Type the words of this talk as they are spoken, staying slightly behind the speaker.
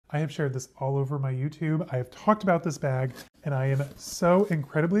I have shared this all over my YouTube. I have talked about this bag and I am so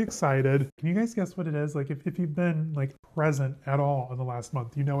incredibly excited. Can you guys guess what it is? Like if you've been like present at all in the last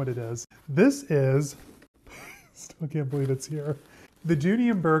month, you know what it is. This is, still can't believe it's here. The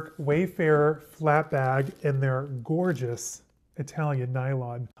Dooney Bourke Wayfarer Flap Bag in their gorgeous Italian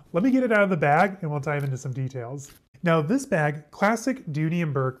nylon. Let me get it out of the bag and we'll dive into some details. Now this bag, classic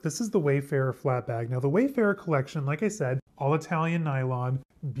Dooney Bourke, this is the Wayfarer Flap Bag. Now the Wayfarer collection, like I said, all Italian nylon,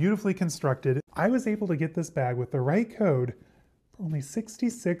 beautifully constructed. I was able to get this bag with the right code for only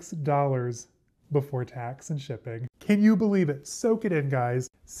 $66 before tax and shipping. Can you believe it? Soak it in, guys.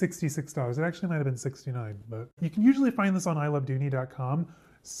 $66. It actually might have been $69, but you can usually find this on ilovedooney.com.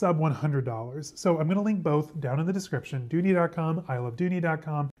 Sub $100. So I'm going to link both down in the description, dooney.com,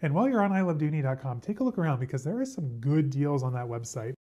 ilovedooney.com. And while you're on ilovedooney.com, take a look around because there are some good deals on that website.